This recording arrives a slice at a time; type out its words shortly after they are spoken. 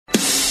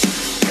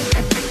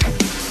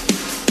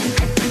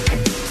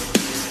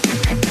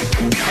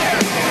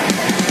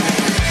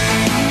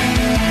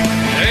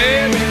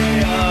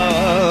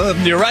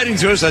You're writing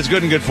to us. That's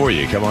good and good for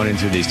you. Come on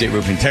into the State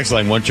Roofing text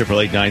line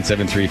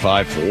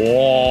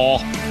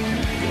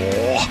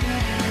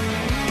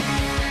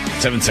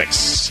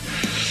 1-888-973-5476.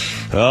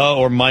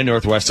 Or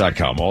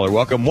mynorthwest.com. All are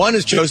welcome. One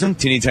is chosen.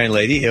 Teeny tiny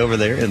lady over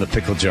there in the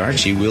pickle jar.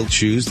 She will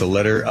choose the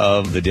letter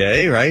of the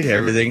day, right?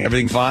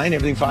 Everything fine?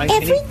 Everything fine?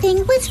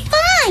 Everything was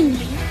fine.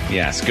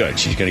 Yes, good.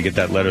 She's going to get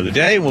that letter of the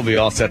day, and we'll be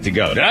all set to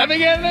go. Did I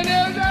begin the news?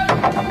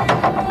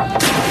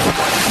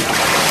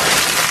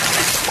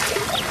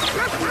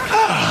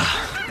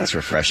 That's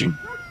refreshing.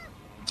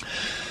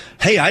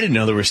 Hey, I didn't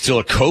know there was still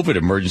a COVID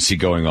emergency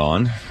going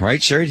on.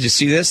 Right, Sherry? Did you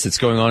see this? It's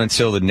going on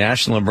until the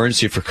national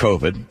emergency for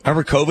COVID.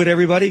 Remember COVID,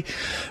 everybody?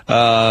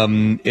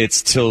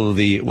 It's till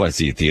the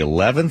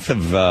 11th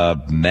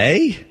of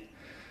May?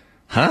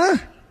 Huh?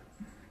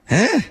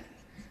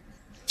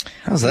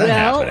 How's that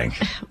happening?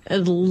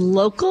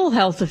 Local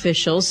health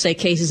officials say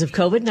cases of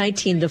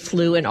COVID-19, the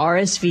flu, and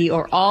RSV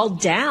are all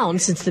down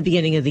since the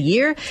beginning of the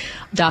year.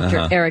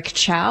 Dr. Eric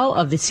Chow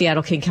of the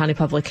Seattle-King County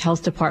Public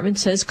Health Department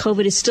says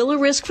COVID is still a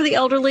risk for the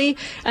elderly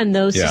and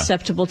those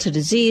susceptible to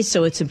disease,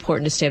 so it's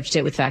important to stay up to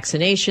date with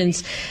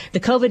vaccinations. The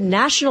COVID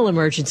national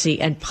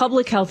emergency and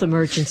public health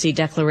emergency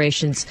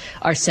declarations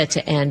are set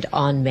to end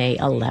on May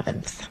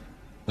 11th.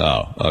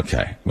 Oh,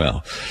 okay.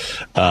 Well,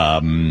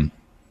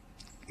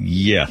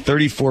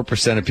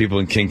 34% of people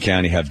in King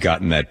County have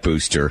gotten that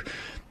booster.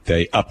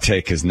 The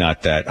uptake is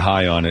not that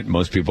high on it.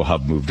 Most people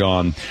have moved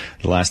on.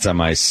 The last time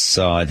I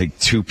saw, I think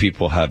 2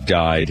 people have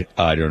died.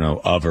 I don't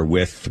know, of or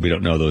with. We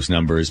don't know those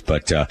numbers,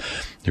 but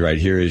you're right.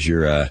 Here's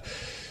your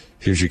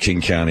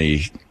King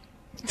County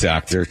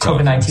doctor.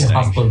 COVID-19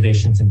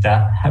 hospitalizations and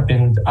death have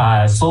been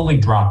slowly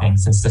dropping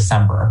since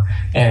December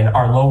and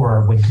are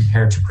lower when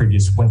compared to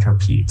previous winter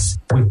peaks.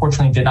 We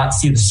fortunately did not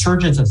see the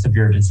surges of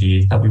severe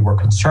disease that we were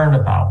concerned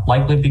about,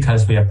 likely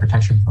because we have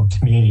protection from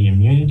community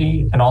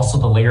immunity and also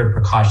the layered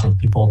precautions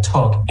people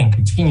took and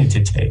continue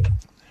to take.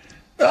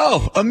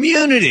 Oh,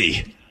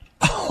 immunity.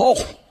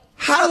 Oh,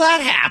 how did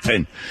that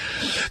happen?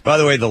 By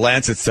the way, the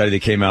Lancet study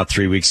that came out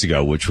 3 weeks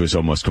ago, which was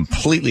almost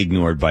completely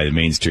ignored by the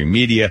mainstream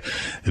media,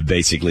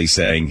 basically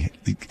saying,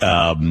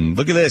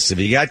 look at this. If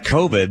you got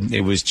COVID,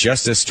 it was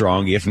just as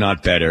strong, if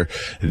not better,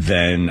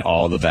 than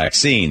all the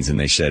vaccines. And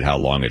they said how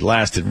long it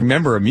lasted.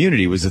 Remember,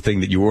 immunity was the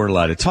thing that you weren't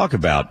allowed to talk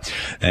about.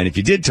 And if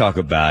you did talk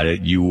about it,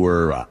 you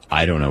were,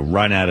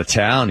 run out of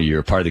town, or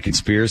you're part of the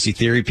conspiracy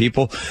theory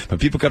people. But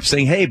people kept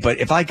saying, hey, but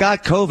if I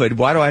got COVID,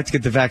 why do I have to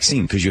get the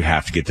vaccine? Because you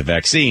have to get the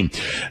vaccine.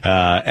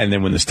 And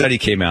then when the study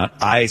came out,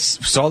 I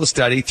saw the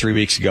study 3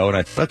 weeks ago, and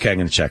I thought, okay, I'm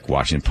going to check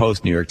Washington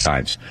Post, New York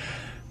Times.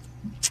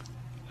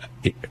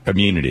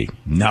 Immunity,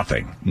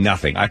 nothing.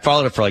 I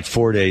followed it for like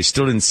 4 days,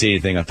 still didn't see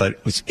anything. I thought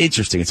it was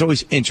interesting. It's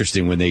always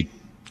interesting when they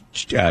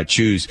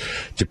choose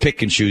to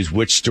pick and choose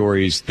which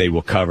stories they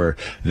will cover.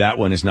 That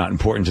one is not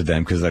important to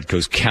them because that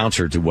goes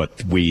counter to what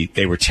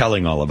they were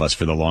telling all of us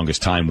for the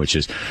longest time, which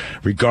is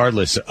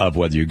regardless of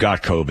whether you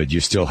got COVID, you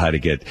still had to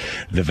get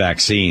the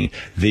vaccine.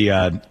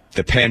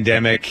 The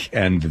pandemic,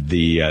 and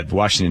the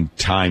Washington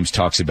Times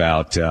talks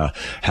about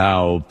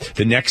how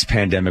the next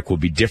pandemic will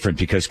be different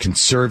because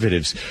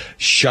conservatives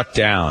shut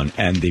down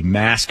and the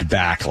mask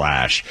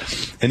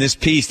backlash. In this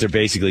piece, they're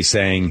basically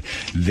saying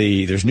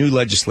there's new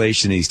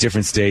legislation in these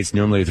different states,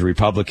 normally the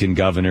Republican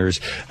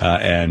governors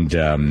and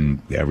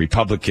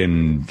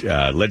Republican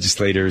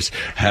legislators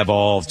have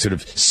all sort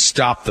of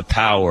stopped the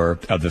power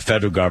of the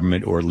federal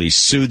government, or at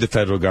least sued the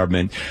federal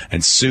government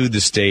and sued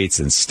the states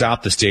and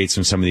stopped the states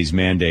from some of these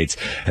mandates.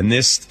 And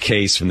this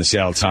case from the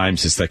Seattle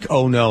Times is like,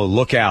 oh no,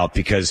 look out,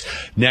 because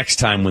next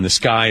time when the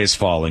sky is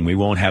falling, we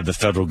won't have the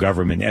federal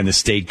government and the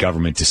state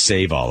government to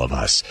save all of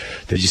us.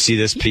 Did you see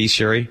this piece,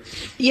 Sherry?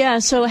 Yeah,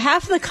 so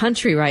half the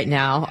country right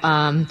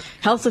now,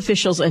 health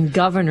officials and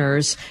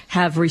governors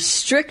have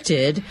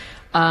restricted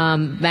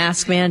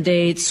mask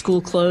mandates,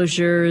 school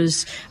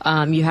closures.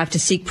 You have to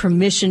seek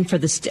permission from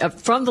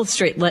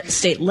the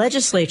state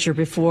legislature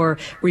before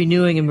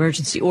renewing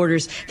emergency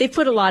orders. They've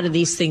put a lot of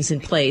these things in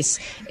place,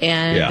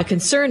 and the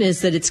concern is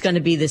that it's going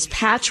to be this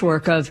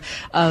patchwork of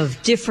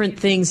different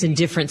things in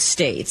different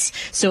states.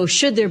 So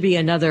should there be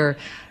another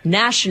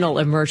national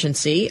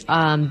emergency,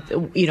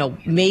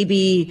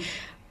 maybe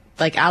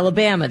like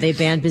Alabama, they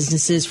banned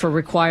businesses for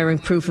requiring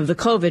proof of the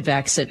COVID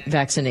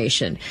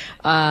vaccination.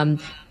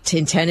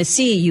 In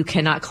Tennessee, you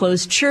cannot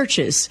close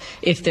churches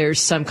if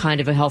there's some kind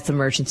of a health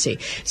emergency.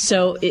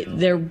 So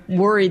they're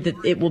worried that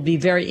it will be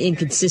very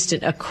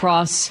inconsistent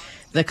across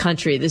the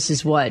country. This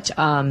is what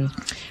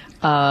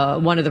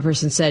one of the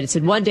persons said. It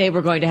said, one day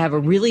we're going to have a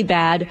really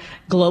bad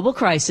global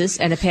crisis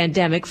and a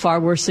pandemic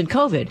far worse than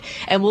COVID.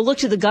 And we'll look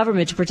to the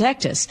government to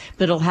protect us,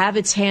 but it'll have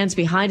its hands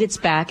behind its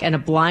back and a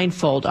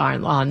blindfold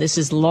on. This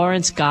is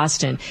Lawrence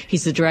Gostin.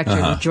 He's the director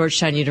of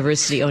Georgetown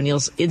University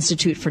O'Neill's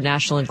Institute for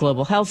National and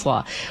Global Health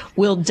Law.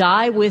 We'll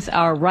die with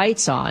our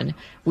rights on.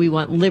 We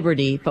want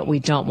liberty, but we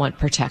don't want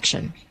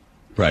protection.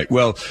 Right.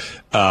 Well,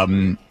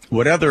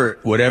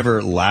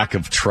 whatever lack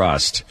of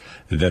trust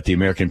that the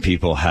American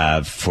people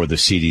have for the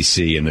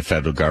CDC and the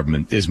federal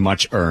government is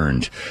much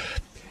earned.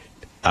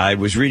 I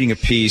was reading a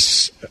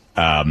piece,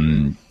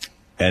 and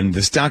And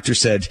this doctor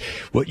said,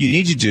 what you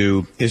need to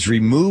do is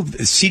remove,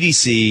 the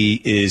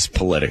CDC is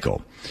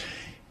political.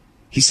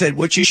 He said,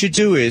 what you should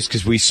do is,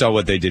 because we saw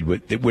what they did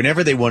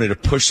whenever they wanted to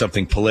push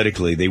something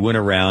politically, they went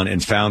around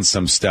and found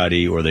some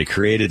study, or they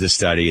created the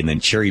study and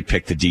then cherry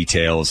picked the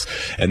details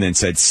and then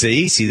said,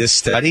 see this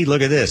study?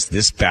 Look at this.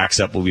 This backs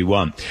up what we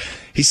want.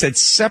 He said,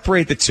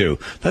 separate the two.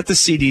 Let the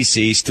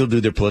CDC still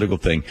do their political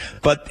thing,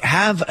 but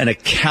have an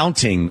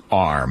accounting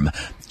arm.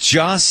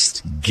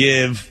 Just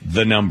give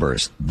the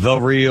numbers, the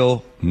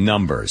real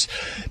numbers.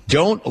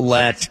 Don't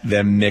let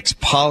them mix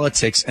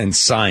politics and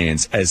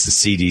science as the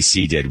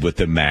CDC did with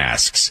the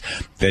masks.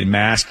 The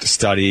mask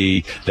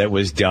study that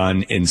was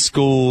done in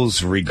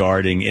schools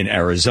regarding in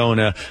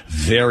Arizona,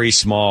 very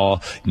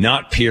small,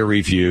 not peer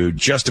reviewed,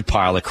 just a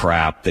pile of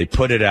crap. They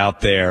put it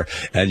out there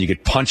and you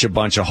could punch a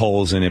bunch of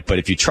holes in it. But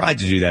if you tried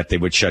to do that, they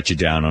would shut you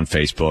down on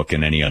Facebook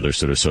and any other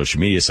sort of social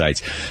media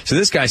sites. So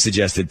this guy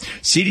suggested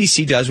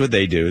CDC does what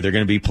they do. They're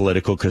going to be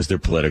political because they're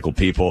political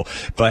people,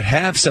 but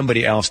have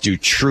somebody else do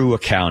true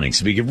accounting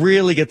so we can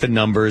really get the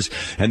numbers,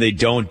 and they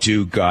don't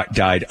do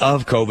died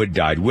of COVID,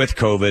 died with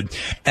COVID,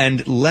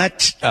 and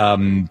let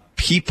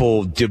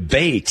people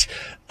debate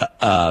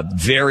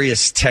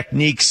various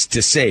techniques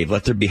to save.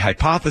 Let there be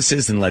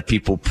hypotheses and let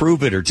people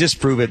prove it or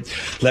disprove it.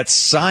 Let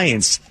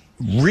science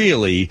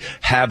really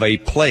have a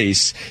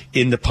place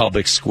in the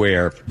public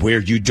square where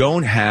you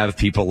don't have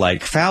people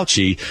like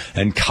Fauci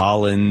and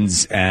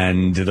Collins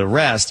and the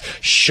rest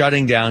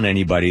shutting down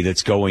anybody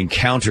that's going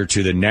counter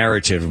to the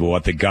narrative of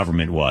what the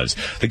government was.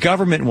 The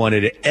government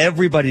wanted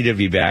everybody to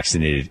be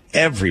vaccinated,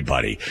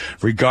 everybody,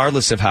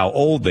 regardless of how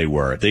old they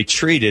were. They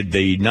treated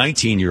the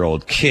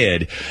 19-year-old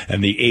kid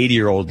and the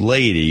 80-year-old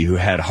lady who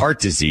had heart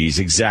disease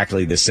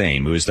exactly the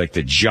same. It was like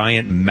the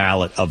giant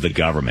mallet of the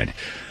government.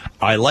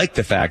 I like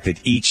the fact that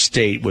each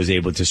state was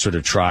able to sort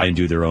of try and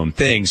do their own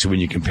thing. So when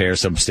you compare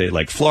some state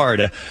like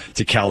Florida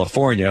to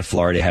California,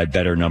 Florida had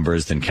better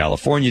numbers than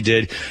California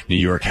did. New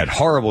York had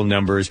horrible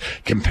numbers.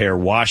 Compare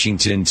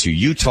Washington to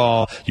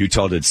Utah.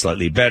 Utah did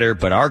slightly better,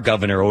 but our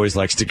governor always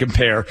likes to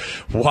compare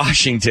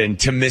Washington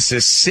to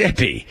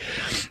Mississippi.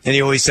 And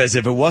he always says,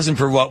 if it wasn't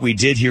for what we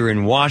did here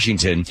in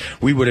Washington,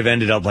 we would have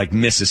ended up like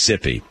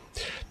Mississippi.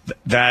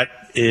 That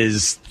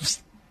is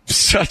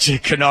such a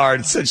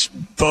canard, such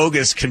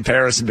bogus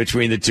comparison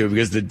between the two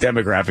because the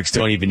demographics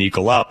don't even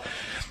equal up.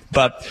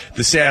 But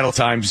the Seattle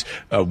Times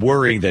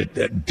worrying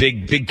that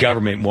big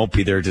government won't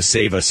be there to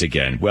save us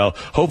again. Well,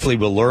 hopefully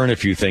we'll learn a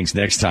few things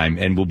next time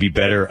and we'll be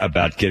better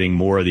about getting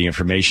more of the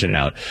information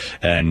out.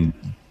 And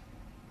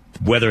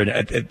whether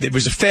it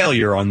was a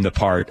failure on the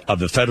part of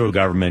the federal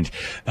government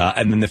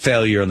and then the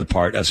failure on the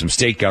part of some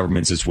state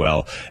governments as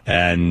well.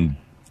 And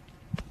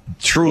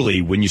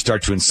truly, when you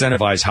start to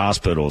incentivize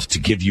hospitals to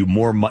give you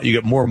more money, you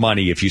get more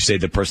money if you say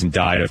the person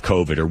died of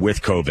COVID or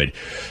with COVID.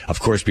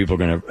 Of course, people are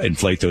going to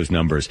inflate those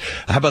numbers.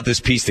 How about this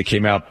piece that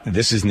came out?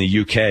 This is in the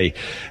UK.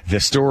 The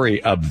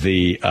story of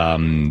the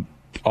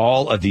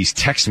all of these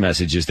text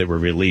messages that were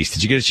released.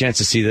 Did you get a chance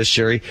to see this,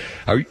 Sherry?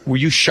 Were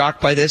you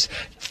shocked by this?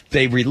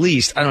 They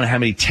released, I don't know how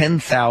many,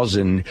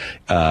 10,000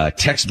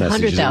 text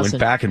messages that went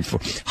back and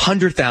forth.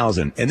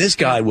 100,000. And this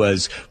guy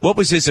what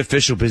was his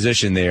official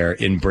position there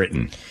in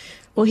Britain?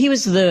 Well, he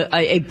was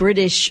a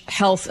British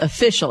health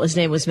official. His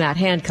name was Matt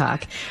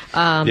Hancock.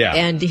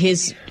 And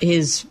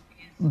his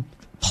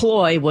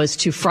ploy was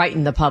to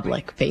frighten the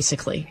public,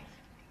 basically.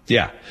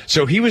 Yeah.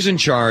 So he was in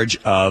charge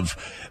of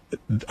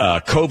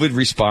COVID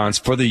response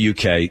for the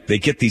UK. They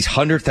get these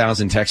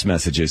 100,000 text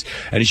messages.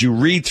 And as you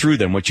read through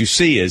them, what you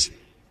see is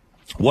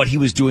what he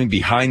was doing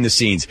behind the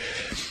scenes.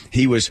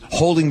 He was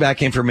holding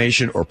back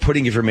information or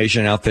putting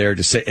information out there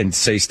to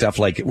say stuff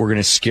like, we're going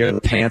to scare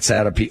the pants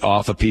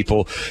off of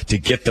people to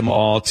get them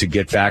all to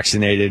get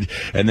vaccinated.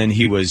 And then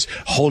he was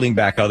holding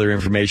back other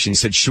information. He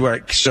said,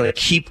 should I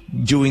keep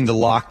doing the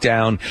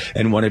lockdown?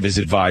 And one of his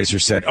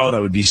advisors said, oh, that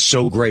would be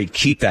so great.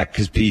 Keep that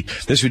because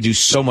this would do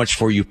so much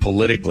for you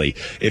politically.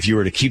 If you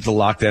were to keep the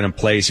lockdown in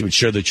place, it would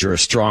show that you're a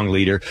strong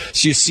leader.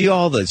 So you see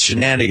all the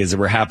shenanigans that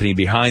were happening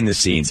behind the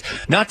scenes,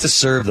 not to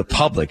serve the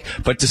public,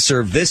 but to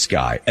serve this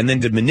guy and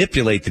then to manipulate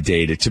the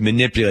data, to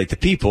manipulate the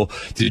people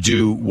to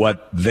do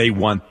what they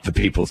want the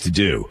people to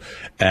do.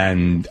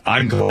 And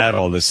I'm glad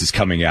all this is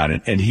coming out.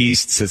 And he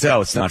says,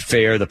 oh, it's not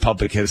fair. The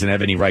public doesn't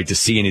have any right to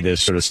see any of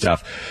this sort of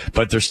stuff.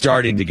 But they're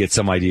starting to get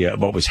some idea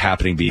of what was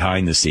happening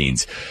behind the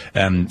scenes.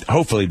 And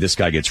hopefully this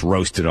guy gets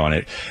roasted on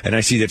it. And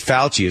I see that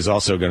Fauci is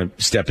also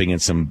stepping in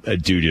some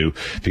doo-doo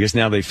because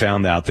now they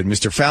found out that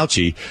Mr.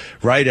 Fauci,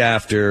 right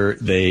after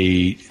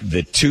the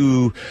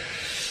two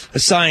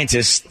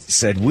scientists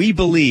said, we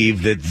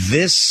believe that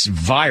this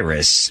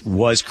virus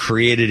was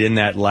created in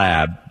that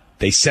lab.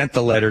 They sent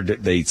the letter to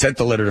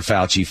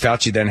Fauci.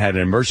 Fauci then had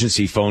an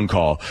emergency phone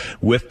call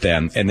with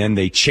them, and then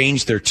they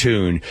changed their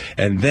tune.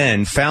 And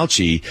then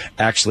Fauci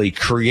actually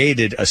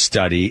created a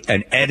study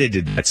and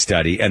edited that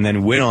study, and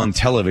then went on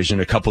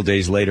television a couple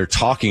days later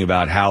talking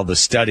about how the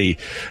study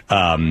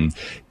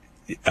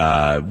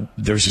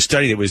there's a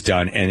study that was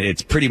done, and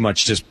it pretty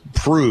much just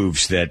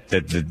proves that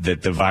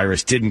the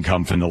virus didn't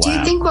come from the lab. Do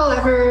you think we'll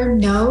ever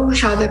know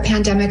how the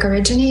pandemic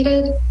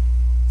originated?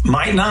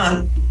 Might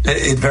not.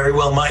 It very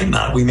well might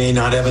not. We may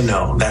not ever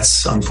know.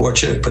 That's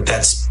unfortunate, but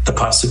that's the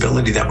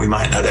possibility that we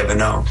might not ever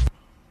know.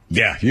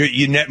 Yeah,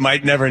 you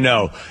might never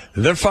know.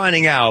 They're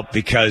finding out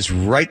because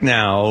right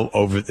now,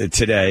 over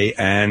today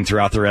and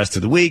throughout the rest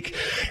of the week,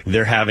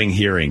 they're having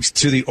hearings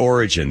to the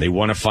origin. They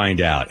want to find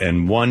out.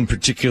 And one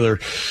particular,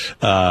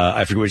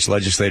 I forget which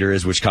legislator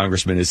is, which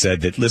congressman has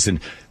said that,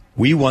 listen,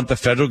 we want the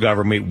federal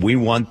government, we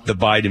want the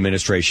Biden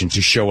administration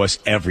to show us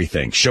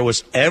everything. Show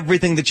us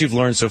everything that you've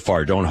learned so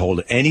far. Don't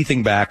hold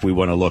anything back. We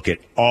want to look at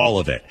all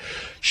of it.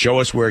 Show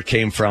us where it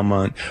came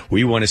from.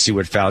 We want to see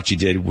what Fauci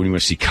did. We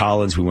want to see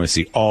Collins. We want to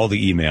see all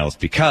the emails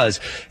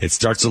because it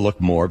starts to look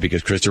more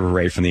because Christopher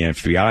Wray from the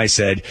FBI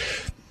said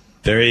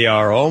they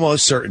are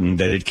almost certain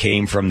that it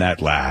came from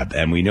that lab.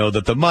 And we know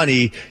that the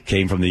money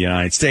came from the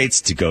United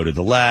States to go to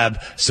the lab.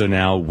 So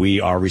now we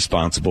are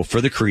responsible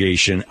for the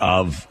creation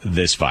of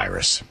this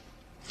virus.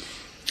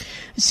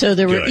 So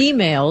there were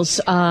emails.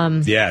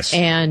 Yes.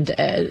 And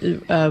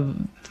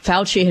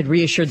Fauci had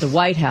reassured the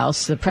White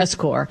House, the press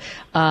corps,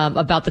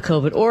 about the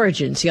COVID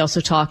origins. He also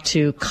talked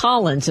to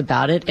Collins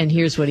about it, and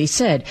here's what he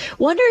said.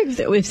 Wonder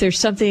if there's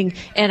something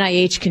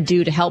NIH can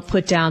do to help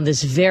put down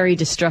this very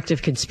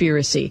destructive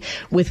conspiracy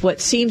with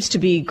what seems to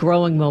be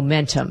growing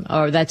momentum,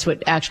 or that's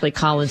what actually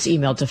Collins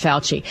emailed to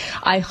Fauci.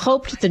 I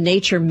hoped the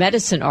Nature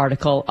Medicine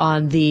article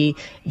on the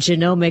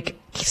genomic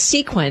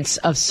sequence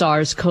of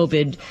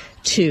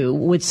SARS-CoV-2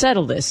 would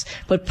settle this,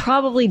 but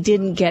probably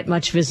didn't get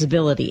much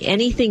visibility.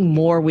 Anything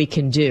more we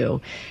can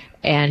do?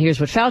 And here's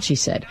what Fauci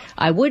said.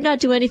 I would not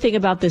do anything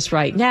about this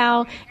right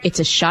now. It's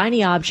a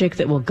shiny object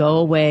that will go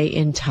away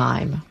in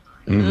time.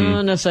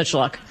 No such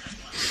luck.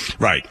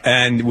 Right.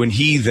 And when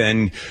he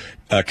then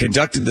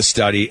conducted the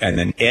study and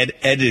then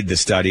edited the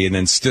study and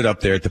then stood up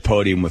there at the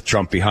podium with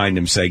Trump behind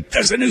him saying,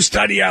 there's a new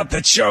study out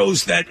that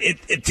shows that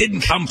it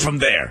didn't come from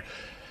there.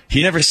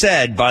 He never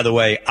said, by the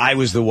way, I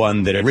was the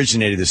one that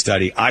originated the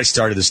study. I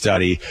started the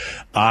study.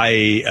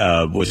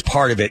 I was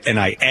part of it, and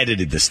I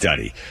edited the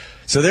study.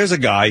 So there's a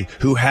guy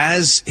who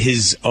has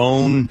his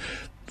own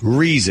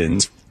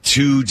reasons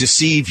to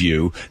deceive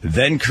you,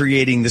 then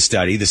creating the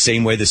study the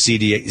same way the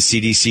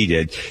CDC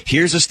did.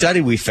 Here's a study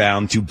we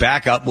found to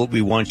back up what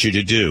we want you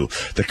to do.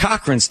 The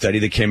Cochrane study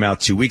that came out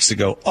 2 weeks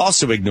ago,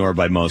 also ignored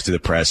by most of the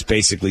press,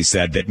 basically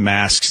said that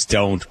masks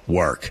don't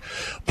work.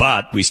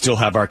 But we still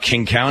have our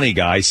King County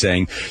guy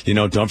saying,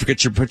 don't forget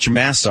to put your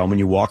mask on when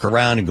you walk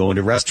around and go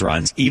into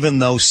restaurants, even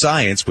though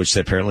science, which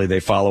apparently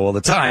they follow all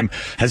the time,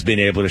 has been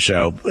able to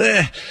show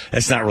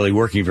that's not really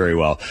working very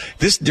well.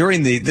 This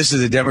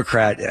is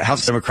a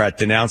House Democrat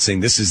denouncing.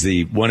 This is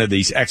one of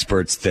these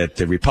experts that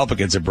the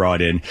Republicans have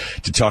brought in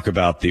to talk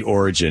about the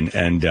origin.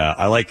 And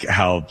I like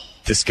how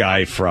this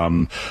guy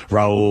from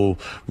Raul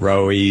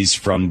Ruiz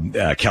from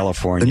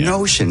California. The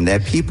notion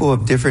that people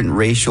of different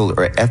racial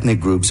or ethnic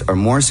groups are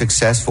more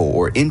successful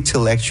or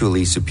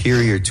intellectually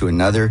superior to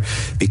another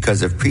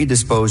because of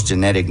predisposed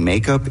genetic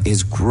makeup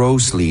is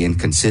grossly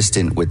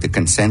inconsistent with the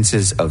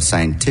consensus of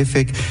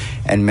scientific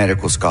and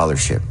medical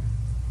scholarship.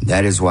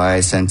 That is why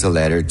I sent a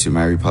letter to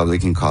my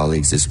Republican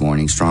colleagues this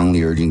morning,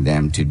 strongly urging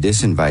them to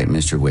disinvite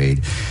Mr.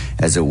 Wade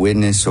as a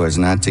witness so as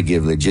not to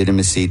give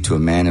legitimacy to a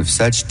man of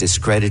such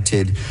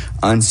discredited,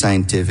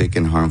 unscientific,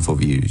 and harmful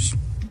views.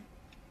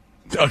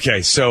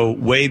 Okay, so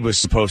Wade was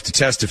supposed to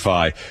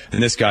testify,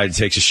 and this guy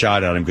takes a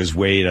shot at him because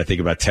Wade, I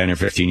think about 10 or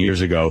 15 years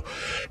ago,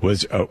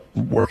 was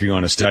working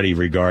on a study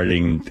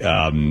regarding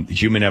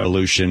human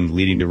evolution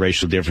leading to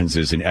racial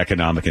differences in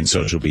economic and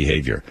social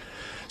behavior.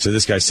 So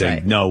this guy's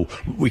saying, no,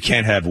 we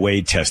can't have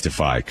Wade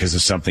testify because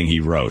of something he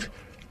wrote.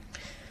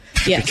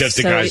 Yes, because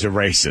the guy's a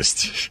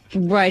racist.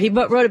 Right. He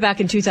wrote it back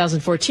in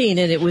 2014,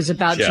 and it was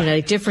about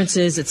genetic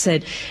differences. It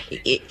said,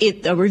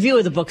 a review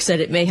of the book said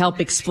it may help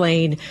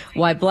explain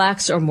why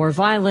blacks are more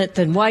violent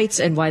than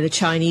whites and why the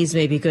Chinese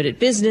may be good at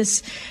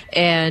business.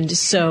 And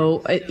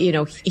so,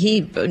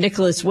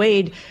 Nicholas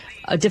Wade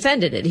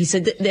defended it. He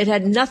said that it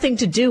had nothing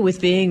to do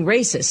with being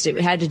racist. It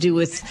had to do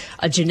with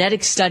a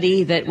genetic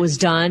study that was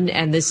done,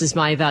 and this is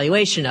my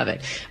evaluation of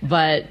it.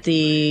 But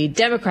the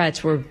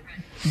Democrats were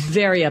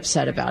very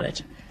upset about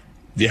it.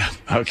 Yeah.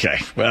 Okay.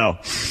 Well,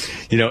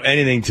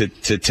 anything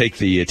to take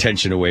the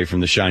attention away from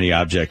the shiny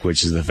object,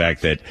 which is the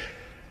fact that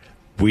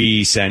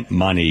we sent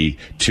money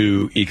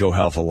to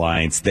EcoHealth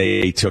Alliance.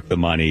 They took the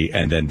money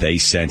and then they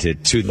sent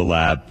it to the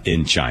lab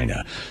in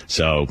China.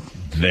 So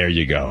there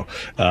you go.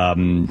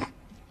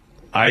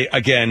 I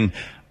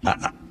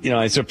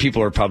so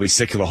people are probably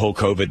sick of the whole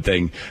COVID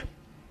thing,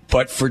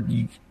 but for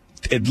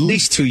at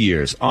least 2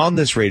 years on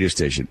this radio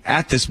station,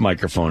 at this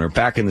microphone or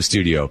back in the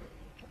studio,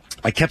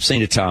 I kept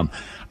saying to Tom,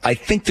 I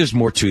think there's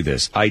more to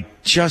this. I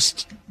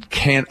just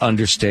can't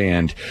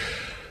understand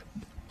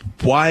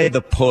why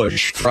the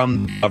push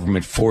from the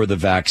government for the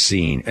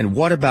vaccine? And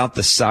what about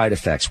the side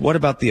effects? What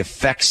about the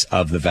effects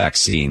of the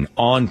vaccine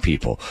on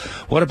people?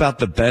 What about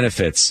the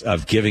benefits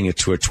of giving it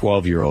to a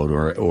 12-year-old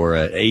or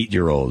an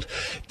 8-year-old?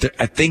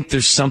 I think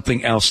there's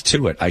something else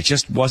to it. I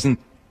just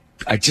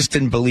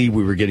didn't believe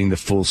we were getting the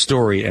full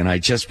story, and I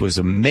just was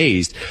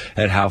amazed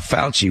at how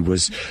Fauci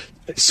was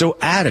so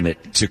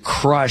adamant to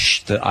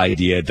crush the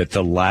idea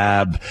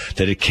that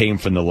it came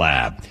from the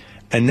lab.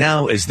 And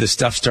now as this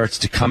stuff starts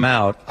to come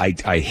out,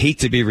 I hate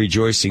to be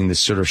rejoicing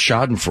this sort of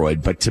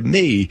schadenfreude, but to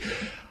me,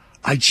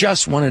 I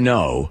just want to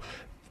know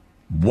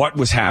what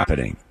was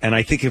happening. And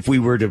I think if we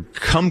were to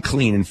come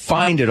clean and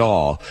find it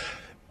all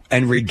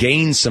and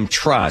regain some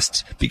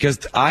trust, because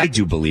I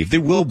do believe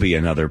there will be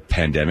another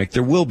pandemic,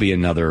 there will be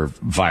another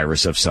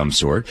virus of some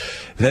sort,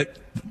 that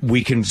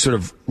we can sort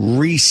of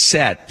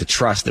reset the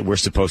trust that we're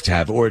supposed to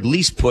have, or at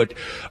least put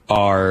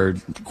our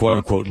quote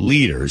unquote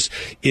leaders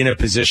in a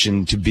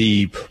position to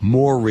be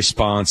more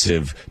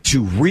responsive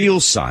to real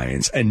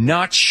science and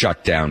not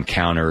shut down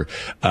counter,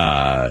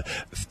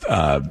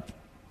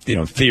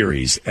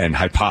 theories and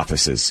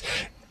hypotheses.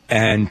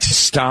 And to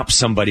stop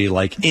somebody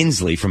like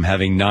Inslee from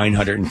having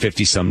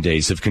 950 some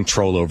days of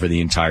control over the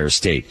entire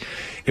state.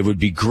 It would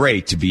be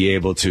great to be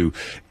able to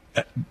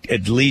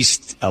at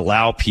least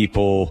allow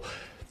people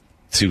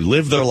to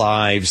live their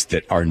lives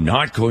that are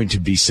not going to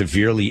be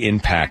severely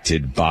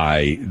impacted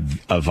by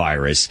a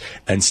virus,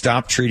 and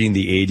stop treating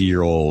the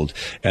 80-year-old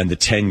and the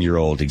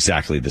 10-year-old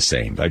exactly the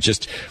same. I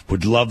just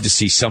would love to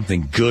see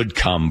something good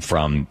come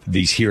from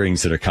these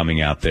hearings that are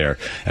coming out there,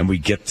 and we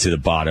get to the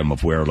bottom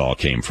of where it all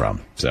came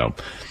from. So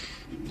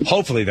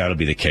hopefully that'll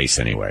be the case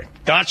anyway.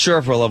 Not sure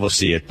if we'll ever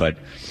see it, but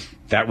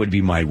that would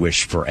be my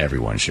wish for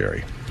everyone,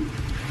 Sherry.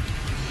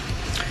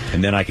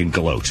 And then I can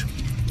gloat.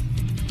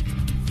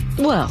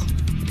 Well,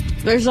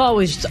 there's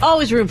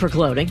always room for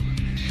gloating.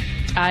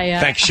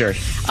 Thanks, Sherry.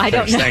 I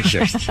don't know. Thanks,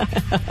 Sherry.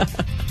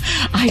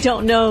 I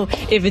don't know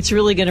if it's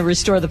really going to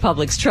restore the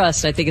public's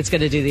trust. I think it's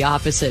going to do the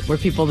opposite, where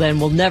people then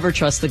will never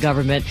trust the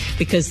government,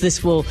 because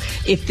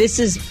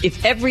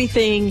if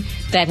everything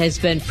that has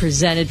been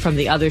presented from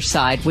the other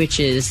side, which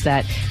is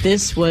that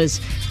this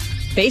was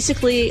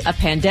basically a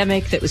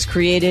pandemic that was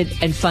created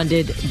and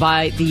funded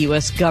by the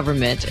U.S.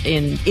 government,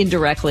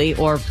 indirectly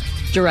or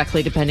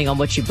directly, depending on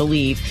what you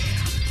believe,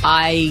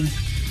 I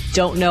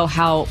don't know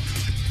how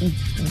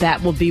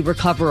that will be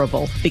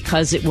recoverable,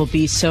 because it will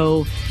be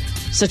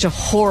such a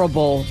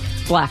horrible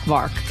black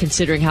mark,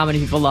 considering how many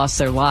people lost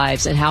their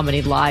lives and how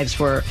many lives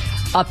were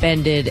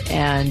upended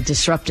and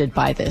disrupted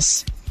by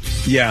this.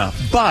 Yeah,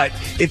 but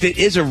if it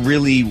is a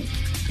really,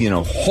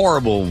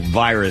 horrible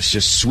virus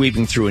just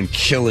sweeping through and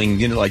killing,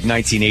 like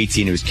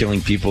 1918, it was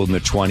killing people in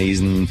their 20s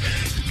and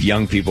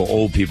young people,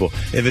 old people.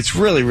 If it's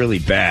really, really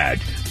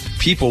bad,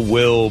 people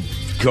will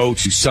go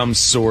to some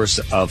source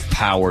of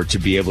power to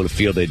be able to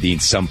feel they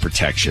need some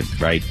protection,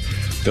 right?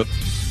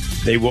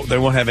 They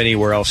won't have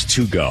anywhere else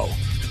to go,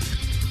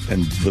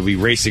 and they'll be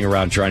racing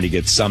around trying to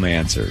get some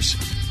answers.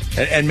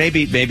 And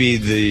maybe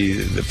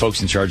the folks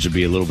in charge will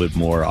be a little bit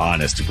more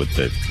honest with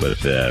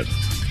the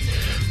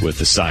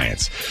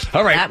science.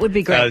 All right, that would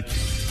be great.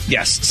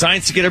 Yes,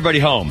 science to get everybody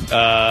home.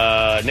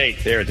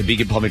 Nate, there at the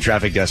Beacon Plumbing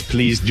Traffic Desk,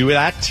 please do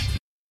that.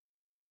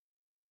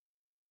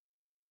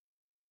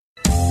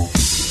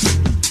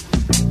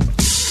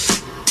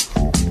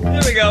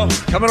 There we go.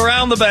 Coming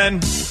around the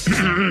bend.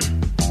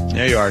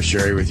 There you are,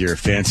 Sherry, with your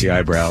fancy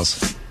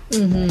eyebrows.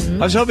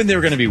 Mm-hmm. I was hoping they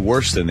were going to be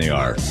worse than they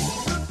are.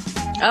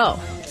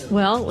 Oh,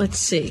 well, let's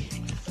see.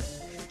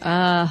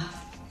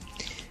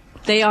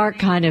 They are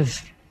kind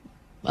of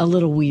a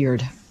little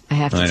weird, I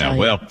have to tell you.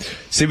 Well,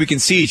 see, we can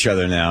see each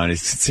other now, and it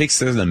takes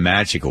the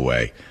magic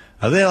away.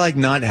 Are they like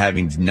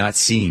not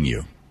seeing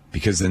you?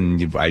 Because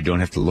then I don't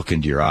have to look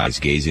into your eyes,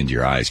 gaze into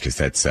your eyes, because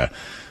that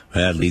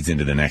leads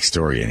into the next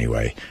story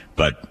anyway.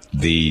 But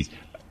the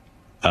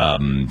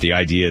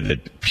idea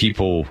that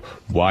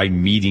why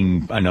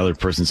meeting another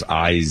person's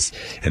eyes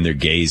and their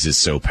gaze is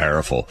so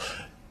powerful.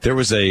 There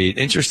was an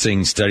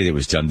interesting study that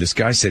was done. This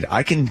guy said,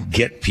 I can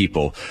get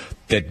people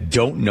that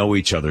don't know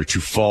each other to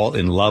fall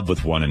in love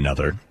with one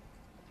another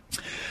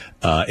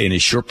in a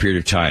short period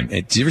of time.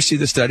 And did you ever see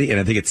the study? And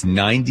I think it's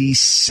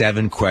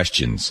 97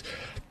 questions.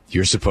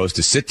 You're supposed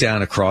to sit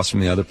down across from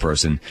the other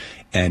person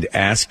and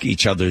ask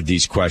each other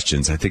these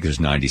questions. I think there's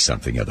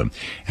 90-something of them.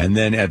 And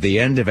then at the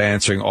end of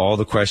answering all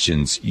the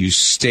questions, you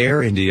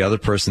stare into the other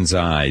person's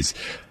eyes,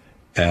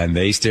 and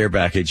they stare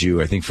back at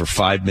you, I think, for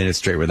 5 minutes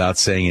straight without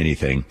saying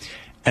anything.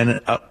 And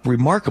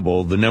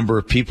remarkable, the number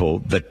of people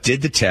that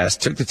did the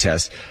test, took the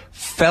test,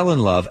 fell in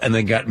love, and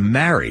then got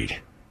married.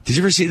 Did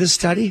you ever see this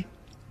study?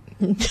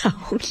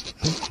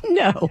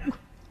 No.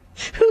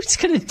 Who's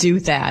going to do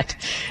that?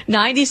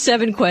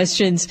 97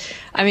 questions.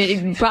 I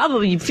mean,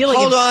 probably you feel like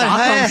it's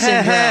Stockholm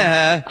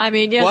Syndrome. I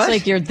mean, it's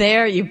like you're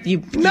there. You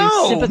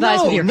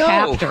sympathize with your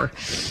captor.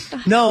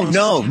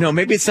 No.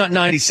 Maybe it's not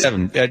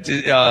 97.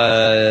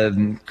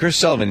 Chris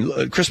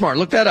Sullivan, Chris Martin,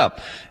 look that up.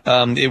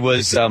 It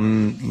was, I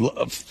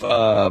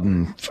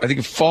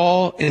think,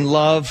 fall in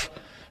love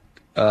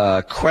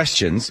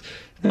questions.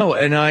 No,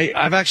 and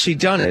I've actually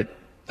done it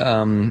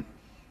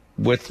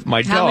with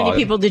my dog. How many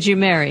people did you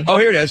marry? Oh,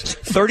 here it is.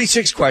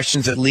 36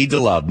 questions that lead to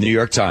love. New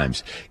York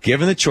Times.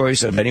 Given the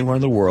choice of anyone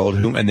in the world,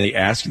 you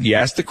ask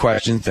the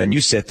questions, then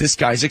you sit. This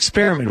guy's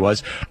experiment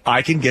was,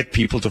 I can get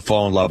people to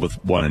fall in love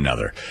with one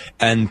another.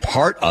 And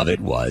part of it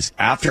was,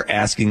 after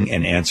asking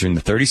and answering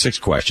the 36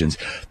 questions,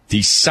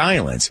 the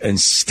silence and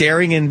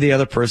staring into the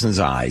other person's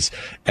eyes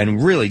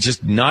and really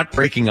just not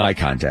breaking eye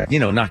contact,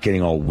 not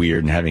getting all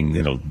weird and having,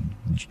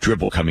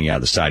 dribble coming out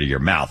of the side of your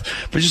mouth,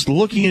 but just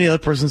looking in the other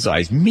person's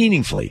eyes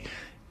meaningfully.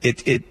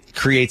 It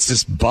creates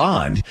this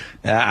bond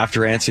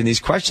after answering these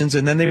questions,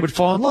 and then they would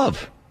fall in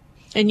love.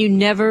 And you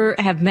never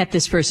have met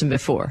this person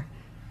before?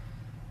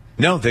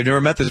 No, they've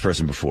never met this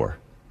person before.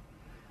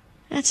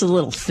 That's a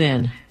little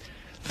thin.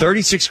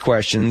 36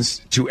 questions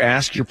to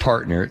ask your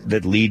partner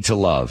that lead to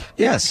love.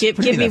 Yes. Give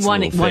me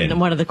one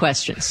of the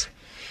questions.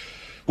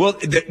 Well,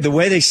 the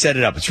way they set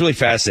it up, it's really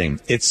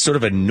fascinating. It's sort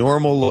of a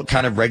normal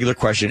kind of regular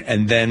question,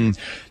 and then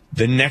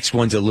the next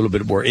one's a little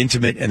bit more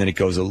intimate, and then it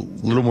goes a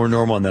little more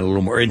normal, and then a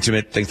little more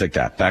intimate, things like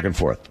that, back and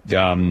forth.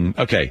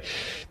 Okay,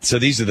 so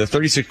these are the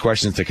 36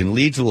 questions that can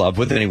lead to love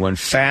with anyone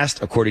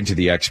fast, according to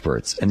the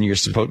experts. And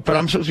but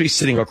I'm supposed to be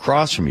sitting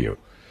across from you,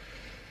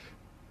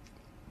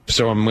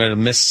 so I'm going to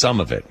miss some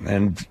of it.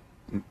 And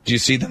do you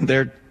see them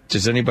there?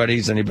 Is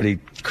anybody,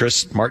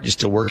 Chris, Mark, you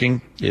still working?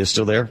 You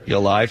still there? You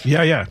alive?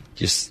 Yeah.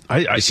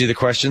 I see the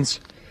questions?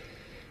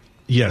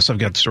 Yes, I've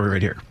got the story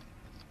right here.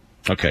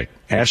 Okay.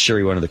 Ask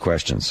Sherry one of the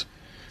questions.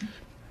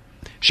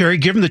 Sherry,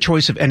 given the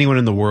choice of anyone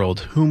in the world,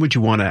 whom would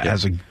you want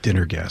as a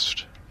dinner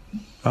guest?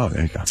 Oh,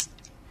 there you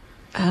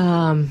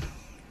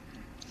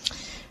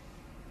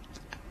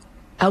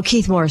go.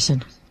 Keith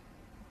Morrison.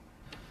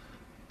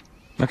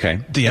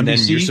 Okay. The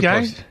NBC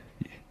guy?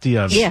 The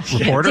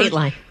reporter?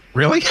 Dateline.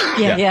 Really?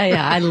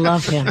 Yeah. I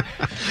love him.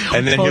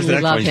 And then here's the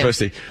next one. You're supposed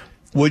to.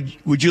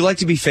 Would you like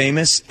to be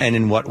famous, and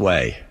in what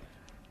way?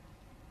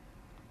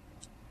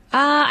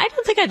 I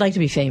don't think I'd like to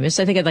be famous.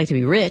 I think I'd like to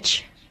be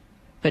rich.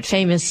 But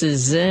famous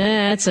is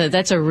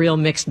that's a real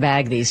mixed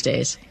bag these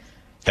days.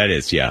 That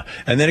is, yeah.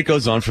 And then it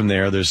goes on from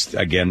there. There's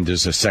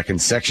a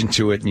second section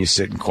to it, and you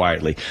sit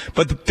quietly.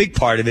 But the big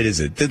part of it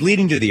is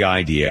leading to the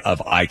idea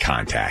of eye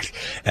contact.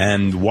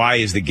 And why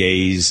is the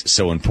gaze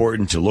so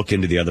important, to look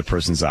into the other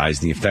person's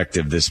eyes, and the effect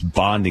of this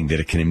bonding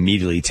that it can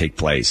immediately take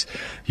place.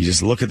 You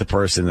just look at the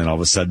person, and all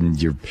of a sudden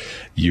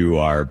you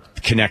are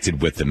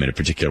connected with them in a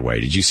particular way.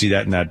 Did you see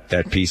that in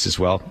that piece as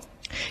well?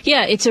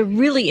 Yeah, it's a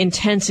really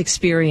intense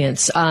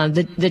experience.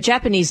 The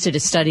Japanese did a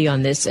study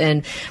on this,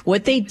 and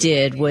what they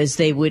did was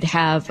they would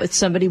have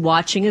somebody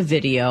watching a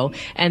video,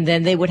 and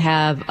then they would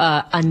have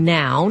a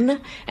noun,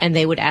 and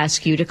they would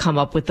ask you to come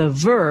up with a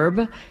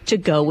verb to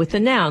go with the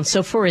noun.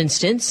 So, for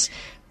instance,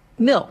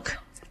 milk.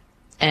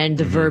 And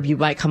the verb you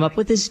might come up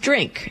with is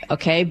drink,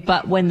 okay?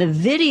 But when the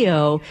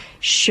video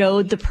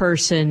showed the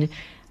person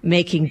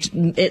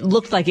it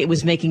looked like it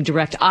was making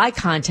direct eye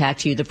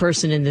contact to you, the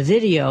person in the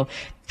video,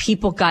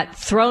 people got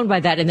thrown by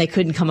that and they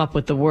couldn't come up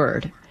with the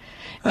word.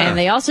 And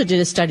they also did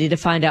a study to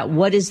find out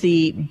what is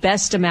the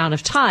best amount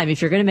of time.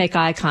 If you're going to make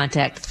eye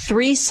contact,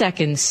 3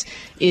 seconds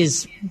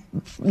is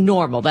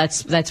normal.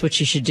 That's what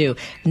you should do.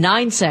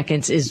 9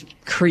 seconds is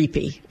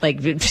creepy.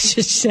 Like,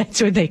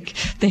 that's where they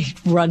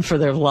run for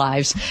their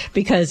lives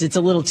because it's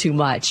a little too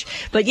much.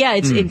 But yeah,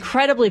 it's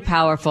incredibly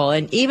powerful.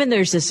 And even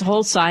there's this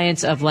whole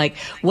science of like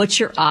what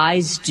your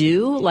eyes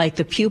do, like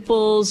the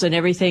pupils and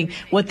everything,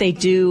 what they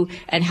do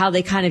and how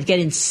they kind of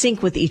get in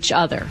sync with each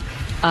other.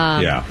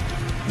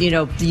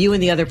 You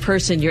and the other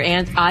person, your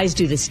eyes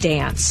do this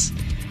dance.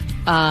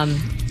 But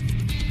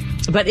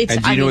it's,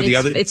 and do you know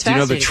it's do you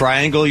know the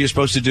triangle you're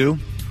supposed to do?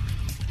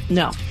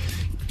 No.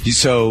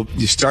 So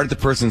you start at the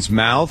person's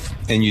mouth,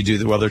 and you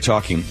do while they're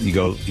talking. You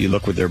look with you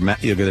look at their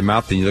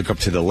mouth, then you look up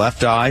to the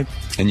left eye,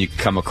 and you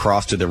come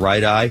across to the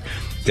right eye,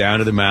 down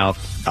to the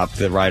mouth, up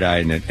to the right eye,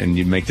 and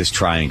you make this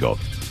triangle.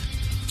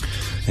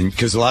 And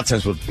because a lot of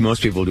times what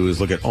most people do is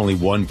look at only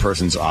one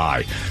person's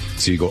eye.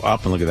 So you go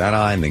up and look at that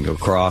eye, and then go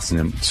across,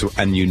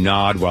 and you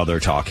nod while they're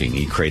talking.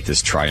 You create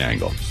this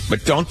triangle.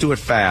 But don't do it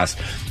fast,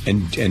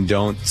 and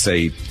don't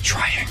say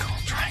triangle.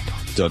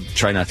 Don't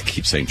try not to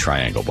keep saying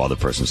triangle while the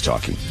person's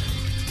talking.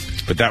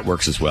 But that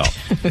works as well.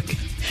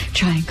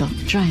 Triangle.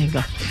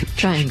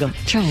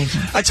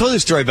 I told you a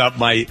story about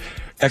my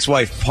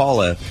ex-wife,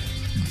 Paula,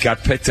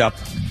 got picked up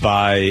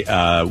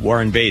by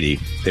Warren Beatty.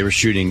 They were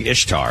shooting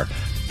Ishtar.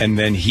 And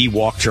then he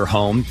walked her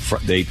home.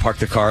 They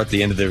parked the car at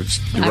the end of the road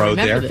there. I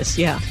remember this,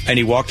 yeah. And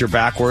he walked her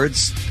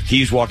backwards.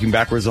 He was walking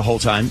backwards the whole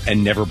time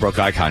and never broke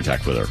eye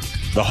contact with her.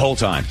 The whole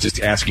time. Just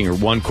asking her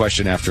one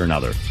question after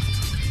another.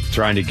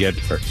 Trying to get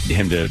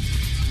him to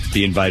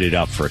be invited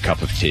up for a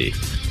cup of tea.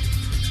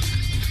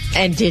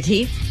 And did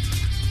he?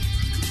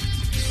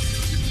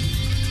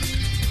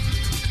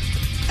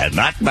 And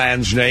that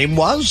man's name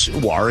was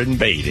Warren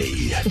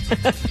Beatty.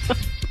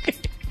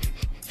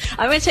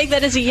 I'm going to take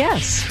that as a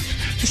yes.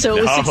 So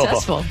it was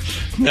successful.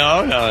 No.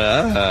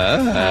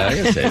 I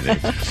didn't say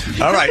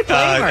anything. All right.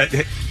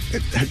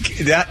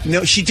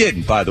 No, she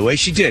didn't, by the way.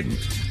 She didn't.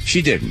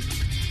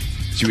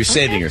 She was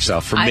saving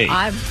herself for me.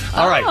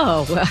 All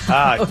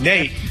right.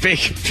 Nate,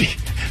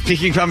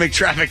 Peking Public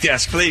Traffic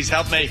Desk, please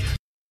help me.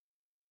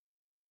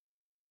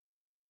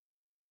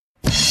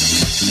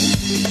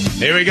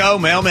 Here we go.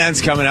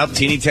 Mailman's coming up.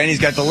 Teeny Tany's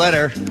got the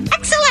letter.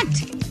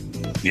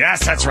 Excellent.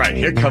 Yes, that's right.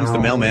 Here comes the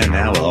mailman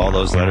now with all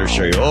those letters.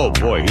 Show you. Oh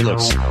boy, he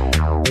looks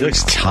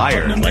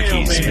tired, like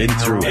he's been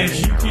through a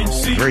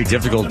very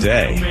difficult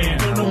day.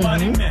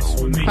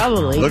 Mm-hmm.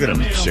 Probably. Look at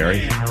him,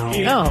 Sherry.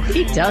 Oh,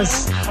 he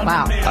does.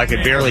 Wow. I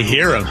could barely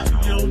hear him.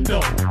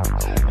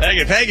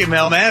 Thank you,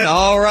 mailman.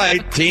 All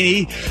right,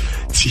 Teeny.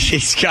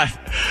 He's got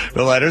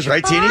the letters,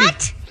 right, Teeny?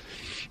 What?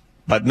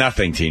 But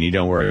nothing, Teeny.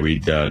 Don't worry.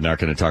 We're not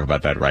going to talk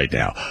about that right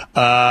now.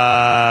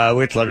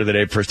 Which letter of the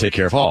day? First, take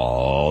care of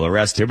all the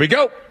rest. Here we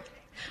go.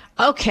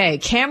 Okay,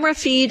 camera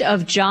feed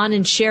of John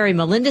and Sherry.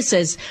 Melinda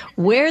says,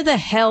 where the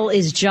hell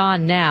is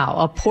John now?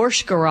 A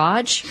Porsche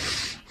garage?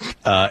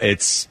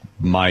 It's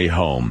my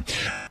home.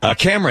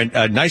 Cameron,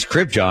 nice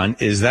crib, John.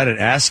 Is that an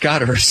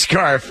ascot or a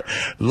scarf?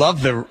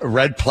 Love the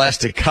red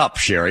plastic cup,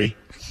 Sherry.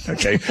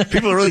 Okay,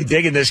 people are really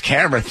digging this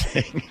camera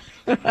thing.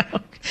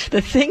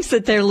 The things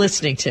that they're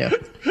listening to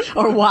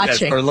or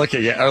watching. Yes,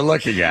 or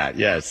looking at,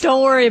 yes.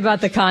 Don't worry about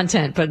the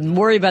content, but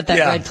worry about that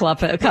red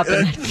cup in that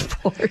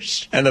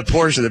Porsche. And the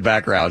Porsche in the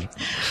background.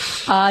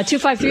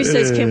 253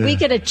 says, can we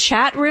get a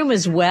chat room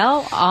as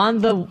well on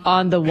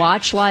the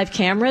Watch Live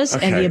cameras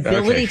and the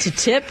ability to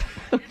tip?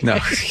 No,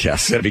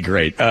 yes, that'd be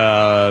great.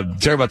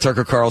 Talk about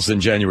Tucker Carlson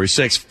January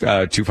 6th,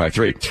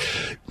 253.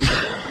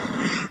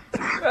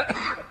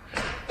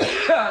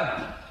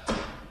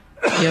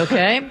 You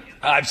okay?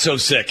 I'm so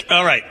sick.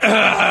 All right.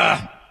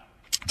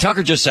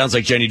 Tucker just sounds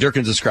like Jenny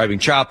Durkin describing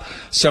CHOP,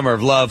 Summer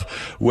of Love.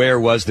 Where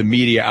was the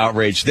media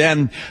outrage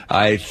then?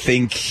 I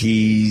think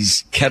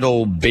he's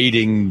kettle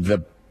baiting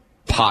the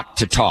pot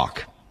to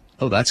talk.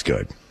 Oh, that's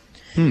good.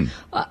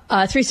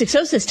 360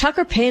 says,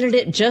 Tucker painted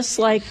it just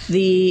like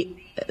the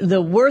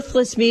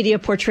worthless media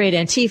portrayed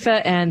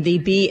Antifa and the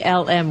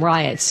BLM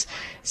riots.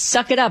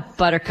 Suck it up,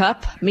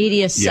 Buttercup.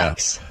 Media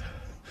sucks. Yeah.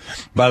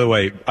 By the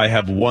way, I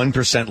have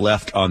 1%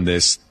 left on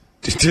this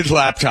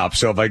laptop,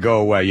 so if I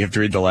go away, you have to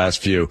read the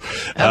last few.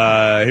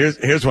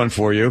 Here's one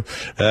for you.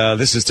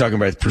 This is talking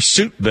about the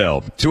Pursuit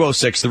Bill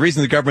 206. The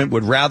reason the government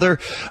would rather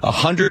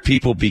 100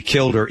 people be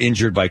killed or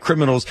injured by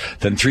criminals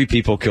than 3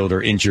 people killed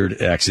or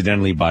injured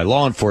accidentally by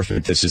law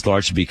enforcement. This is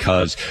largely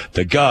because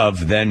the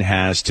Gov then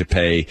has to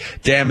pay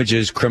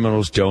damages.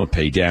 Criminals don't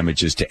pay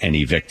damages to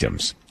any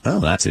victims. Oh,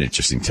 that's an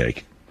interesting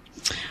take.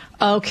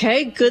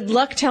 Okay, good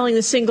luck telling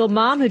the single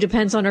mom who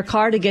depends on her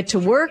car to get to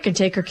work and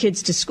take her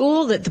kids to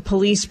school that the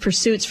police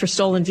pursuits for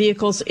stolen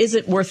vehicles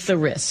isn't worth the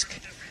risk.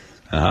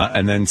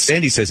 And then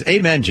Sandy says,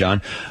 amen,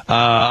 John.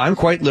 I'm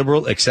quite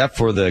liberal except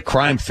for the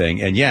crime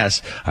thing. And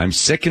yes, I'm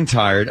sick and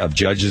tired of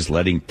judges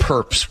letting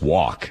perps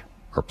walk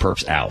or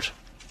perps out.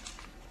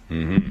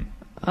 Mm-hmm.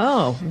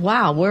 Oh,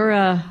 wow.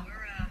 We're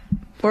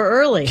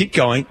early. Keep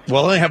going.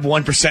 Well, I only have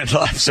 1%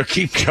 left, so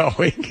keep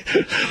going.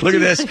 Look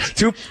at this.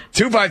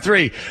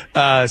 253.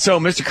 So,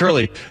 Mr.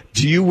 Curley,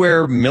 do you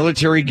wear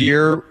military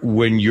gear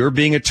when you're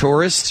being a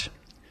tourist?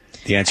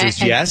 The answer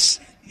is yes.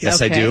 Yes,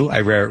 okay. I do.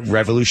 I wear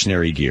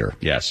revolutionary gear.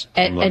 Yes.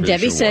 And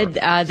Debbie said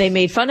they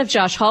made fun of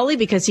Josh Hawley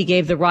because he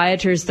gave the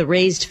rioters the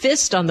raised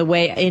fist on the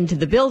way into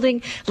the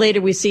building.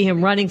 Later, we see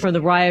him running from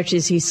the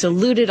rioters. He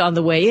saluted on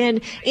the way in.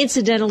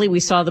 Incidentally, we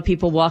saw the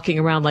people walking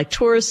around like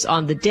tourists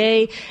on the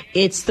day.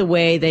 It's the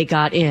way they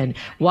got in.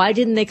 Why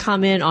didn't they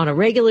come in on a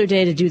regular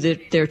day to do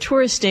their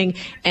touristing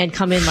and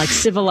come in like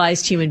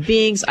civilized human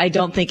beings? I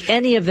don't think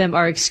any of them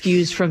are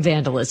excused from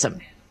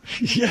vandalism.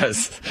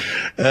 Yes.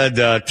 And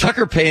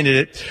Tucker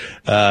painted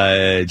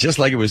it just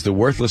like it was the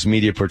worthless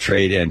media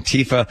portrayed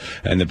Antifa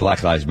and the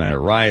Black Lives Matter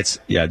riots.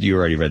 Yeah, you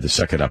already read the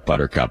Suck It Up,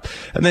 Buttercup.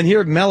 And then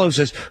here Mello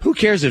says, who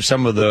cares if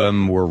some of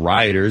them were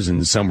rioters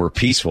and some were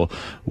peaceful?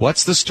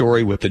 What's the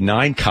story with the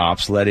 9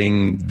 cops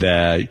letting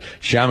the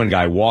shaman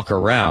guy walk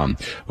around?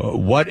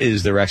 What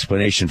is their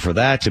explanation for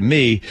that? To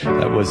me,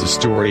 that was the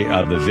story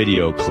of the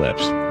video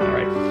clips. All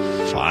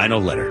right. Final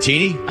letter.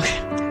 Teeny?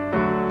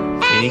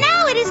 And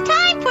now it is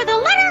time for the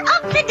letter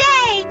of the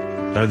day.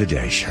 Letter of the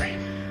day, Sherry.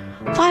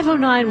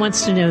 509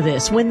 wants to know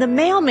this. When the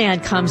mailman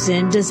comes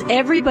in, does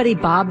everybody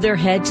bob their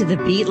head to the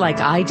beat like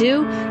I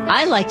do?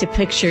 I like to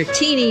picture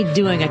Teeny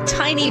doing a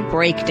tiny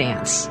break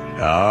dance.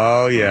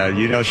 Oh, yeah.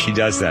 You know she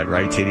does that,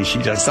 right, Teeny?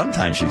 She does.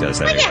 Sometimes she does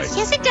that. Oh, anyway.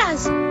 Yes, it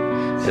does.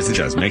 Yes, it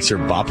does. Makes her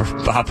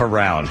bop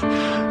around.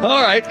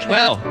 All right.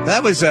 Well,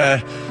 that was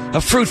a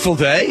fruitful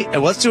day.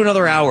 Let's do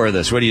another hour of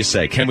this. What do you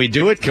say? Can we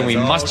do it? Can we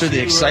muster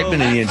the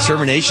excitement and the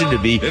determination to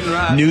be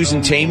news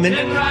and entertainment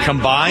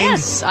combined?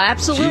 Yes,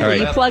 absolutely.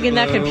 Right. You plug in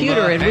that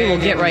computer and we will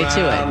get right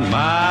to it.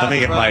 Let me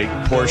get my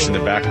Porsche in the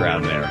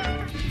background there.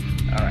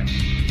 All right.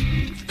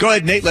 Go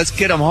ahead, Nate. Let's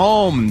get them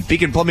home.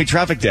 Beacon Plumbing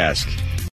Traffic Desk.